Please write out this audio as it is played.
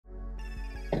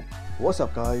What's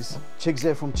up guys, Chigs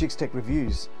here from Chigs Tech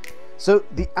Reviews. So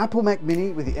the Apple Mac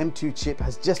Mini with the M2 chip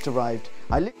has just arrived.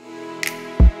 I'm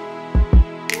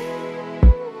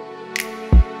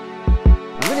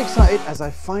really excited as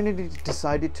I finally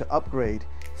decided to upgrade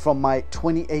from my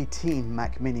 2018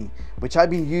 Mac Mini, which I've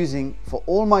been using for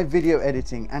all my video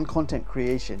editing and content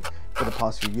creation for the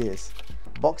past few years.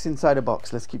 Box inside a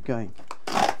box, let's keep going.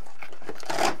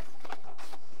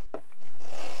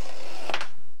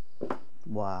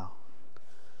 Wow.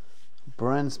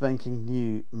 Brand spanking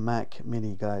new Mac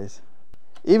Mini, guys.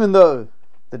 Even though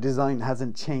the design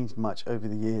hasn't changed much over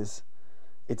the years,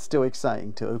 it's still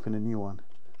exciting to open a new one.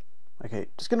 Okay,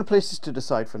 just going to place this to the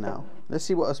side for now. Let's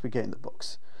see what else we get in the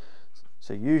box.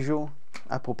 So usual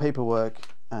Apple paperwork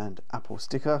and Apple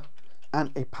sticker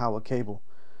and a power cable.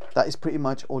 That is pretty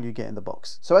much all you get in the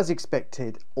box. So as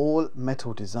expected, all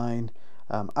metal design,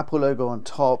 Apple logo on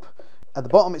top. At the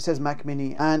bottom it says Mac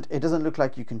Mini, and it doesn't look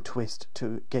like you can twist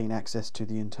to gain access to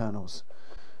the internals.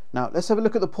 Now let's have a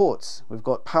look at the ports. We've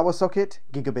got power socket,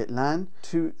 Gigabit LAN,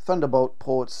 2 Thunderbolt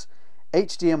ports,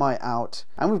 HDMI out,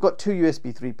 and we've got 2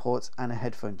 USB 3 ports and a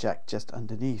headphone jack just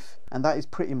underneath. And that is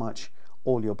pretty much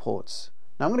all your ports.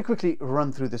 Now I'm going to quickly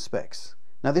run through the specs.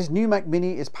 Now this new Mac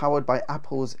Mini is powered by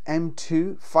Apple's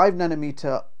M2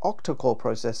 5nm octa-core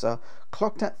processor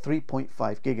clocked at 3.5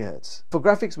 GHz. For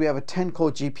graphics we have a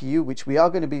 10-core GPU which we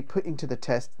are going to be putting to the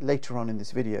test later on in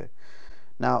this video.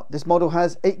 Now this model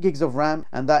has 8 gigs of RAM,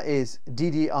 and that is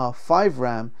DDR5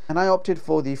 RAM, and I opted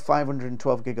for the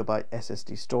 512GB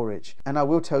SSD storage, and I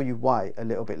will tell you why a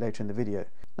little bit later in the video.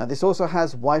 Now this also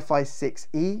has Wi-Fi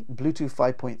 6E, Bluetooth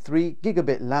 5.3,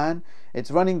 Gigabit LAN.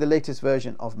 It's running the latest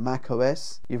version of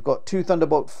macOS. You've got 2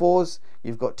 Thunderbolt 4s,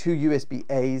 you've got 2 USB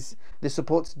A's. This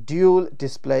supports dual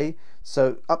display,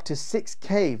 so up to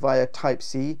 6K via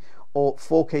TypeC or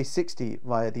 4K 60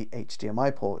 via the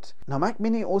HDMI port. Now Mac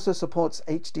Mini also supports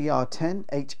HDR10,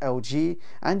 HLG,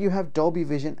 and you have Dolby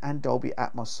Vision and Dolby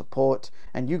ATMOS support,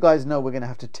 and you guys know we're going to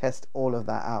have to test all of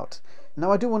that out.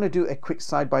 Now I do want to do a quick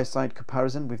side-by-side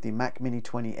comparison with the Mac Mini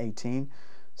 2018.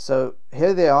 So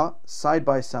here they are side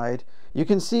by side. You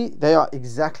can see they are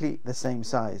exactly the same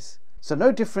size. So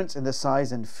no difference in the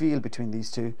size and feel between these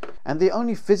two. And the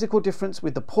only physical difference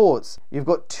with the ports, you've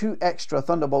got 2 extra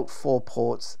Thunderbolt 4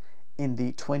 ports in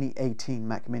the 2018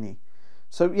 Mac Mini.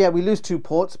 So yeah, we lose 2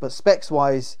 ports, but specs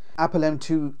wise, Apple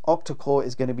M2 octa-core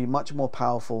is going to be much more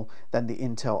powerful than the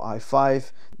Intel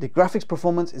i5. The graphics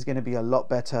performance is going to be a lot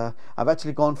better. I've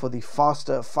actually gone for the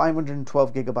faster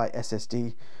 512GB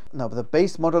SSD. Now the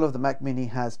base model of the Mac Mini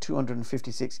has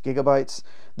 256GB.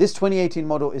 This 2018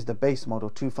 model is the base model,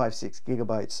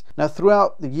 256GB. Now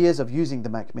throughout the years of using the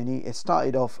Mac Mini, it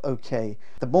started off okay.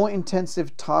 The more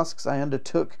intensive tasks I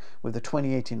undertook with the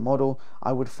 2018 model,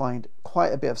 I would find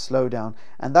quite a bit of slowdown,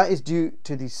 and that is due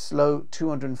to the slow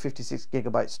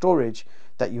 256GB storage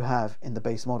that you have in the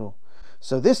base model.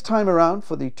 So this time around,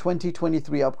 for the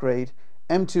 2023 upgrade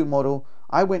M2 model,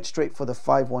 I went straight for the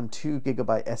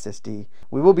 512GB SSD.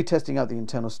 We will be testing out the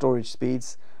internal storage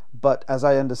speeds, but as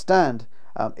I understand,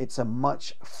 it's a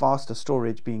much faster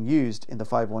storage being used in the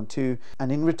 512,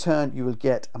 and in return you will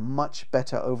get a much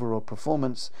better overall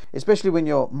performance, especially when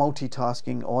you're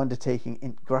multitasking or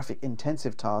undertaking graphic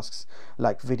intensive tasks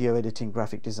like video editing,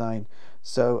 graphic design.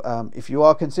 So if you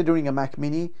are considering a Mac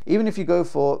Mini, even if you go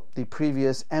for the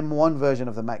previous M1 version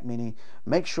of the Mac Mini,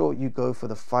 make sure you go for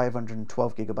the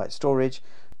 512GB storage.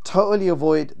 Totally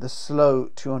avoid the slow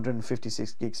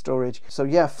 256GB storage. So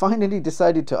yeah, finally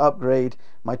decided to upgrade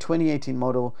my 2018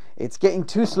 model. It's getting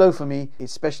too slow for me,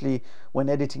 especially when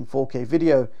editing 4K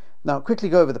video. Now quickly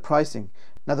go over the pricing.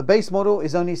 Now the base model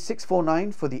is only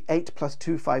 $649 for the 8 plus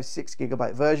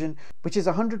 256GB version, which is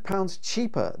 £100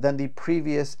 cheaper than the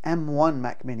previous M1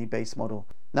 Mac Mini base model.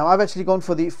 Now I've actually gone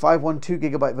for the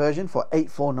 512GB version for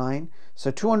 $849,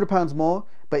 so £200 more,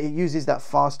 but it uses that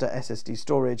faster SSD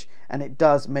storage, and it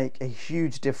does make a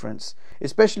huge difference,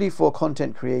 especially for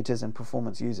content creators and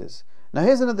performance users. Now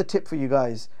here's another tip for you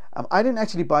guys. I didn't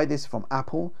actually buy this from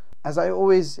Apple, as I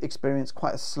always experience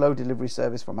quite a slow delivery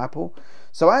service from Apple.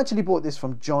 So I actually bought this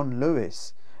from John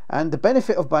Lewis. And the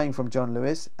benefit of buying from John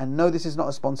Lewis, and no, this is not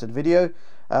a sponsored video,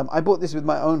 I bought this with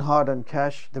my own hard-earned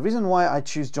cash. The reason why I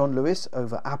choose John Lewis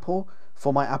over Apple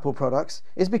for my Apple products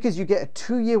is because you get a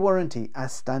 2-year warranty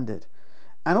as standard.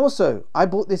 And also, I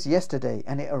bought this yesterday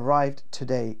and it arrived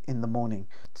today in the morning.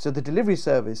 So the delivery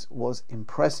service was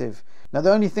impressive. Now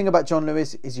the only thing about John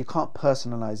Lewis is you can't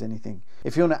personalize anything.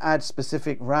 If you want to add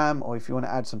specific RAM or if you want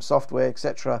to add some software,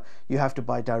 etc., you have to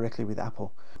buy directly with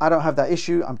Apple. I don't have that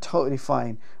issue. I'm totally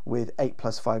fine with 8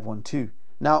 plus 512.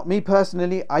 Now, me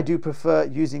personally, I do prefer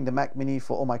using the Mac Mini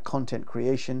for all my content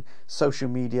creation, social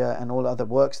media, and all other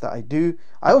works that I do.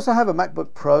 I also have a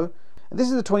MacBook Pro. This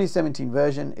is the 2017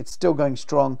 version. It's still going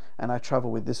strong, and I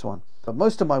travel with this one. But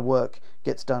most of my work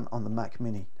gets done on the Mac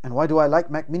Mini. And why do I like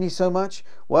Mac Mini so much?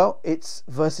 Well, its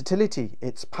versatility,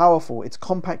 it's powerful, it's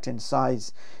compact in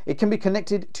size. It can be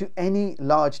connected to any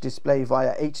large display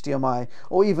via HDMI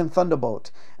or even Thunderbolt.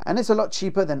 And it's a lot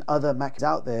cheaper than other Macs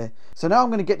out there. So now I'm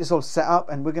going to get this all set up,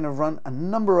 and we're going to run a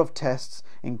number of tests,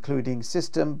 including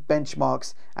system,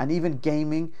 benchmarks, and even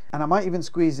gaming. And I might even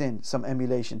squeeze in some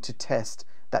emulation to test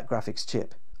that graphics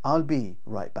chip. I'll be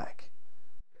right back.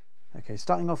 Okay,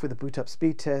 starting off with the boot up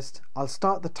speed test. I'll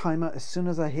start the timer as soon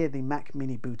as I hear the Mac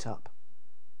Mini boot up.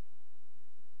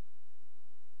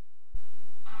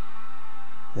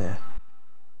 There.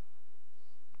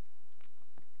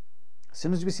 As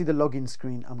soon as we see the login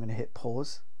screen, I'm going to hit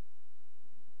pause.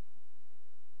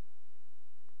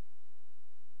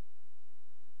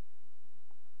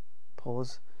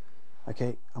 Pause.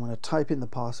 Okay, I'm going to type in the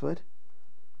password.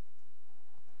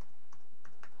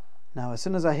 Now, as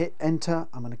soon as I hit enter,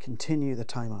 I'm going to continue the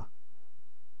timer.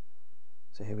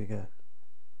 So here we go.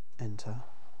 Enter.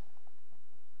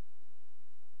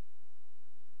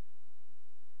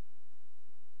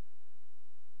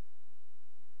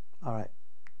 All right,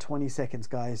 20 seconds,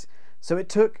 guys. So it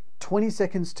took 20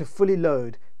 seconds to fully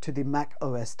load to the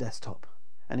macOS desktop.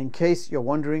 And in case you're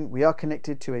wondering, we are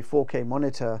connected to a 4K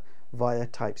monitor via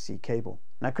Type-C cable.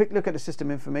 Now, quick look at the system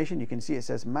information. You can see it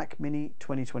says Mac Mini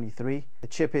 2023. The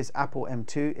chip is Apple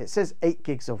M2. It says 8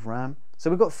 gigs of RAM. So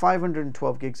we've got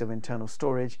 512 gigs of internal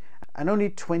storage, and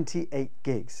only 28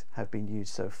 gigs have been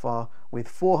used so far, with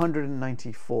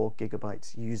 494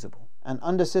 gigabytes usable. And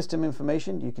under system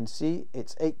information, you can see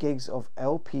it's 8 gigs of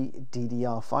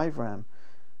LPDDR5 RAM.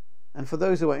 And for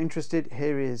those who are interested,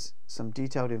 here is some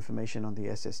detailed information on the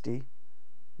SSD.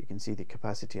 You can see the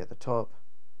capacity at the top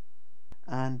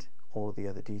and all the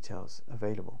other details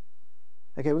available.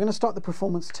 Okay, we're going to start the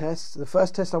performance tests. The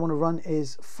first test I want to run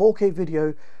is 4K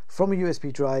video from a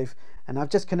USB drive, and I've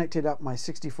just connected up my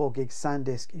 64 gig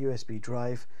SanDisk USB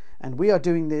drive, and we are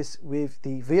doing this with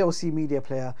the VLC media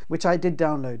player, which I did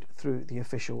download through the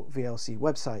official VLC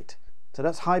website. So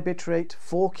that's high bitrate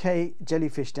 4K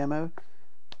Jellyfish demo,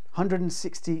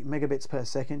 160 megabits per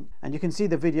second, and you can see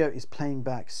the video is playing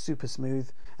back super smooth.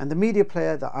 And the media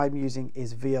player that I'm using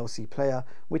is VLC Player,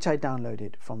 which I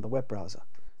downloaded from the web browser.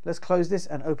 Let's close this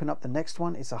and open up the next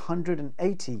one. It's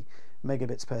 180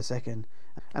 megabits per second,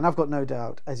 and I've got no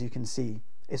doubt, as you can see,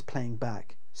 it's playing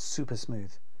back super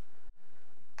smooth.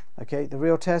 Okay, the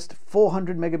real test,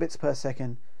 400 megabits per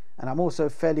second, and I'm also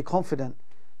fairly confident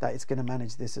that it's going to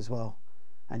manage this as well.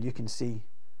 And you can see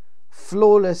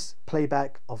flawless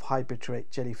playback of high bitrate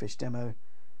Jellyfish demo,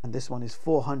 and this one is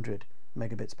 400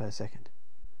 megabits per second.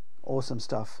 Awesome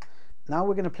stuff. Now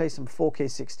we're going to play some 4K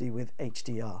 60 with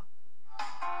HDR.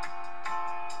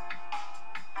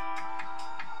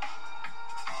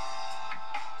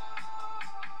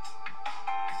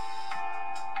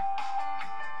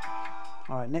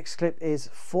 Alright, next clip is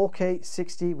 4K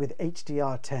 60 with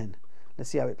HDR 10. Let's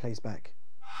see how it plays back.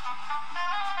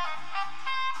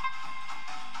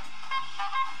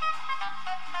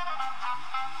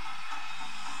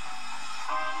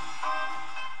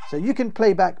 So you can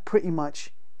play back pretty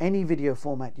much any video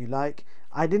format you like.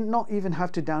 I did not even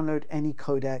have to download any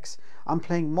codecs. I'm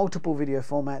playing multiple video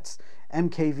formats,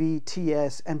 MKV,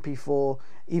 TS, MP4,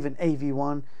 even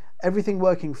AV1, everything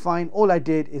working fine. All I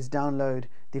did is download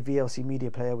the VLC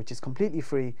media player, which is completely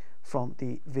free from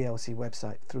the VLC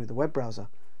website through the web browser.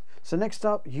 So next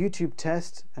up, YouTube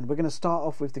Test, and we're going to start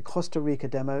off with the Costa Rica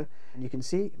demo. And you can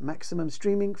see maximum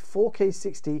streaming 4K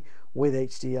 60 with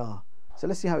HDR. So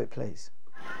let's see how it plays.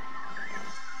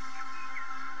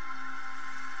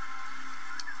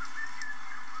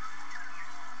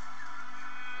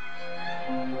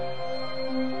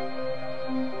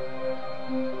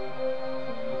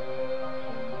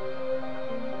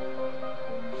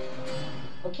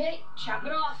 Okay, chop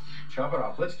it off. Chop it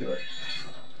off. Let's do it.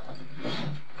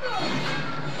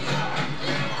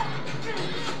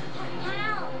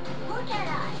 Wow, look at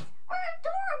us. We're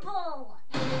adorable.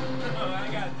 Oh, I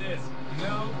got this.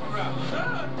 No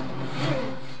problem.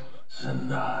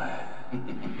 Tonight.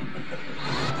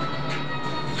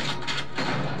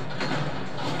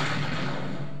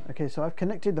 Okay, so I've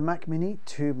connected the Mac Mini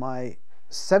to my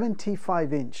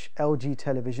 75-inch LG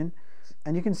television.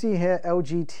 And you can see here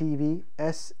LG TV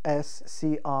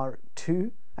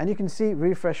SSCR2, and you can see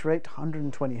refresh rate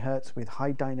 120 Hz with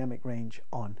high dynamic range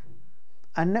on.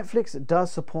 And Netflix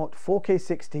does support 4K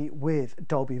 60 with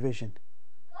Dolby Vision.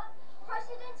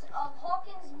 President of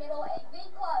Hawkins Middle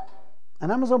AV Club.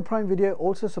 And Amazon Prime Video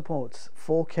also supports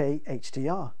 4K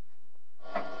HDR.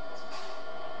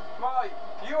 Right,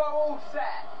 you are all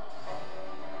set.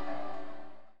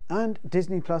 And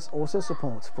Disney Plus also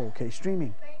supports 4K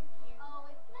streaming. Oh,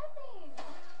 it's nothing.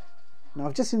 Now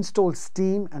I've just installed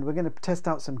Steam and we're going to test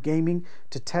out some gaming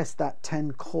to test that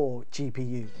 10-core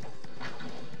GPU.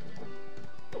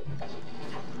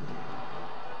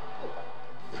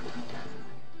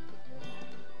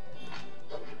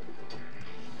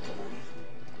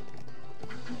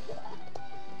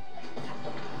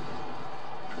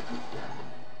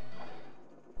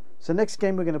 So next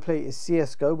game we're going to play is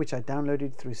CSGO, which I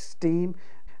downloaded through Steam,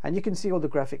 and you can see all the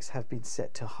graphics have been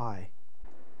set to high.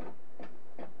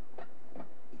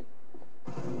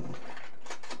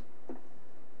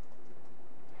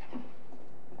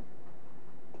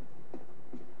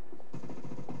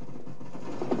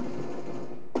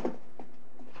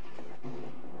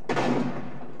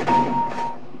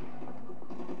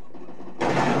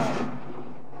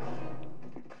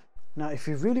 Now if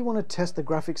you really want to test the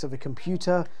graphics of a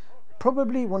computer,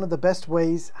 probably one of the best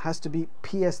ways has to be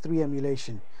PS3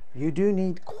 emulation. You do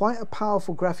need quite a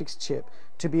powerful graphics chip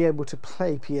to be able to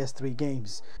play PS3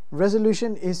 games.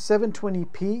 Resolution is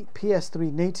 720p,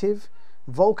 PS3 native,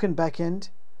 Vulkan backend.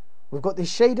 We've got the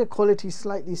shader quality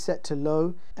slightly set to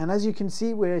low, and as you can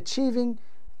see we're achieving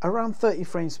around 30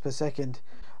 frames per second.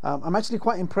 I'm actually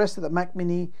quite impressed that the Mac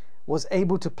Mini was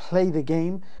able to play the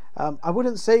game. I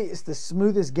wouldn't say it's the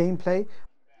smoothest gameplay.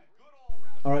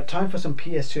 Alright, time for some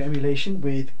PS2 emulation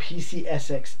with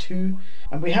PCSX2,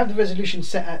 and we have the resolution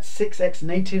set at 6x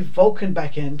native, Vulkan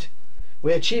backend.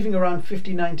 We're achieving around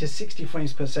 59 to 60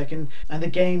 frames per second, and the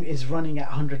game is running at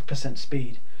 100%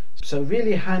 speed. So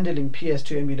really handling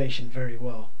PS2 emulation very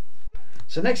well.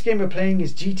 So next game we're playing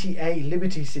is GTA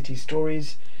Liberty City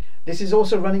Stories. This is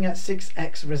also running at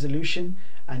 6x resolution,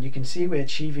 and you can see we're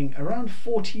achieving around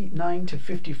 49 to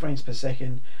 50 frames per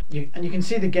second. And you can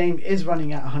see the game is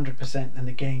running at 100%, and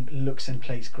the game looks and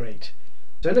plays great.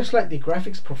 So it looks like the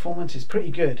graphics performance is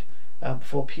pretty good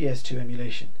for PS2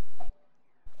 emulation.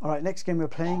 Alright, next game we're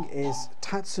playing is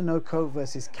Tatsunoko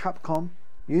vs Capcom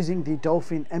using the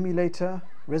Dolphin emulator.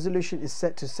 Resolution is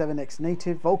set to 7x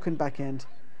native, Vulkan backend,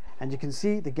 and you can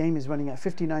see the game is running at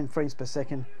 59 frames per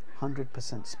second,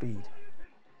 100% speed.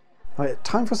 Alright,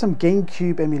 time for some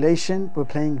GameCube emulation. We're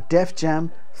playing Def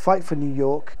Jam Fight for New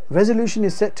York. Resolution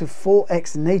is set to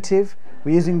 4x native.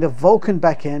 We're using the Vulkan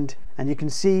backend, and you can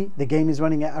see the game is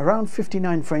running at around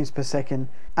 59 frames per second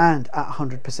and at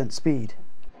 100% speed.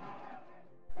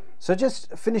 So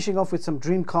just finishing off with some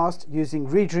Dreamcast using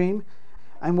Redream,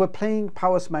 and we're playing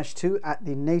Power Smash 2 at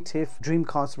the native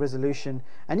Dreamcast resolution,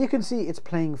 and you can see it's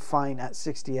playing fine at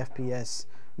 60 FPS.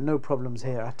 No problems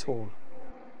here at all.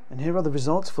 And here are the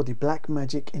results for the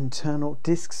Blackmagic internal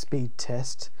disk speed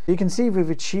test. You can see we've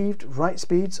achieved write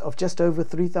speeds of just over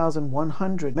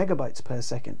 3,100 megabytes per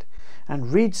second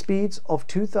and read speeds of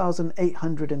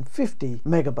 2,850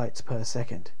 megabytes per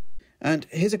second. And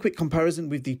here's a quick comparison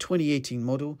with the 2018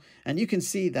 model, and you can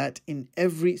see that in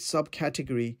every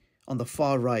subcategory on the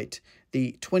far right,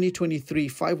 the 2023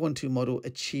 512 model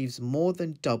achieves more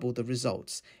than double the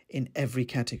results in every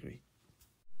category.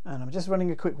 And I'm just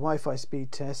running a quick Wi-Fi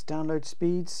speed test. Download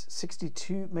speeds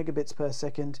 62 megabits per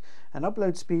second and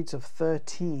upload speeds of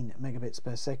 13 megabits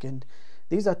per second.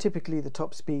 These are typically the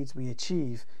top speeds we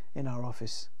achieve in our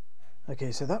office.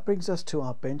 Okay, so that brings us to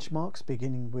our benchmarks,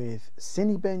 beginning with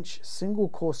Cinebench single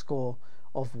core score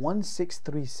of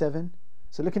 1637.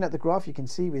 So looking at the graph, you can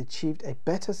see we achieved a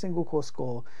better single core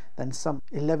score than some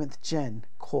 11th gen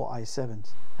Core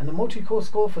i7s. And the multi-core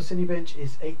score for Cinebench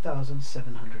is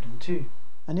 8702.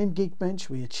 And in Geekbench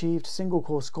we achieved single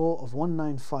core score of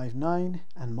 1959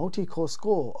 and multi-core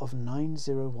score of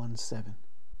 9017.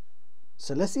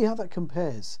 So let's see how that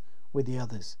compares with the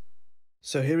others.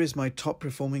 So here is my top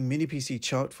performing mini PC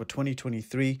chart for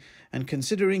 2023, and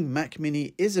considering Mac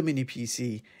Mini is a mini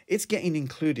PC, it's getting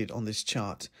included on this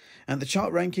chart. And the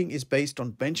chart ranking is based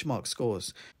on benchmark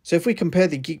scores. So if we compare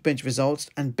the Geekbench results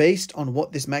and based on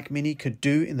what this Mac Mini could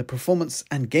do in the performance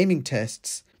and gaming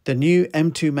tests, the new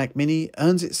M2 Mac Mini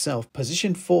earns itself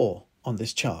position 4 on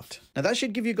this chart. Now that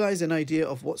should give you guys an idea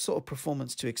of what sort of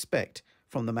performance to expect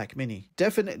from the Mac Mini.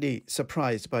 Definitely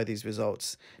surprised by these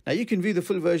results. Now you can view the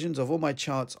full versions of all my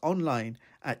charts online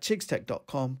at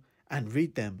chigstech.com and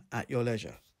read them at your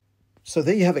leisure. So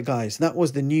there you have it guys, that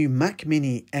was the new Mac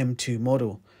Mini M2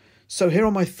 model. So here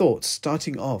are my thoughts,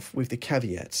 starting off with the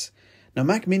caveats. Now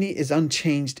Mac Mini is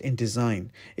unchanged in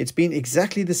design. It's been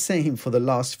exactly the same for the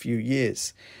last few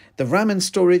years. The RAM and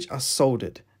storage are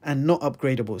soldered and not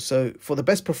upgradable. So for the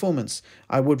best performance,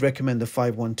 I would recommend the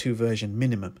 512 version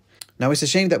minimum. Now, it's a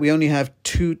shame that we only have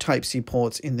 2 Type-C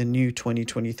ports in the new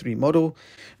 2023 model.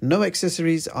 No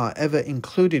accessories are ever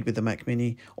included with the Mac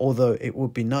Mini, although it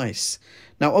would be nice.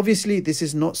 Now, obviously, this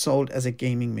is not sold as a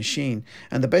gaming machine,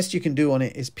 and the best you can do on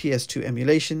it is PS2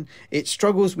 emulation. It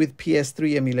struggles with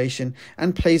PS3 emulation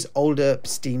and plays older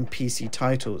Steam PC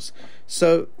titles.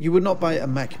 So you would not buy a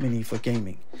Mac Mini for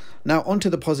gaming. Now, on to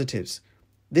the positives.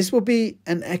 This will be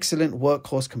an excellent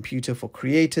workhorse computer for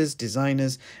creators,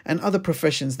 designers, and other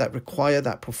professions that require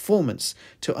that performance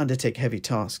to undertake heavy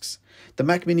tasks. The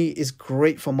Mac Mini is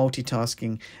great for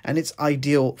multitasking, and it's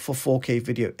ideal for 4K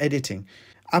video editing.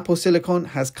 Apple Silicon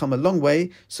has come a long way,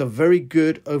 so very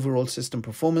good overall system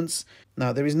performance.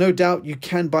 Now, there is no doubt you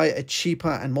can buy a cheaper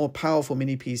and more powerful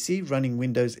mini PC running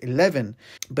Windows 11.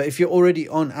 But if you're already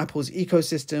on Apple's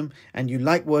ecosystem and you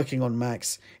like working on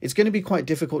Macs, it's going to be quite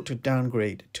difficult to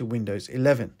downgrade to Windows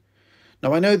 11.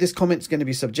 Now, I know this comment is going to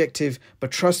be subjective,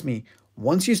 but trust me,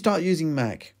 once you start using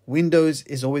Mac, Windows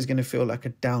is always going to feel like a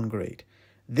downgrade.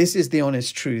 This is the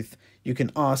honest truth. You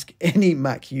can ask any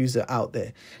Mac user out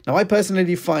there. Now, I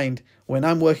personally find when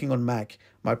I'm working on Mac,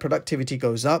 my productivity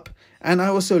goes up, and I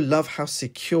also love how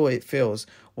secure it feels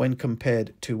when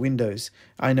compared to Windows.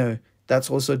 I know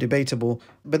that's also debatable,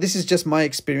 but this is just my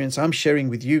experience I'm sharing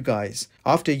with you guys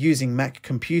after using Mac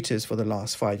computers for the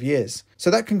last 5 years. So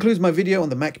that concludes my video on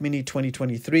the Mac Mini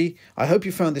 2023. I hope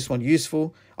you found this one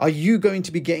useful. Are you going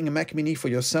to be getting a Mac Mini for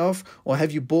yourself, or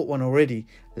have you bought one already?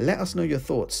 Let us know your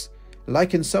thoughts.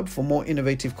 Like and sub for more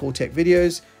innovative cool tech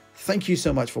videos. Thank you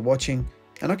so much for watching,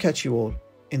 and I'll catch you all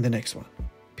in the next one.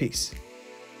 Peace.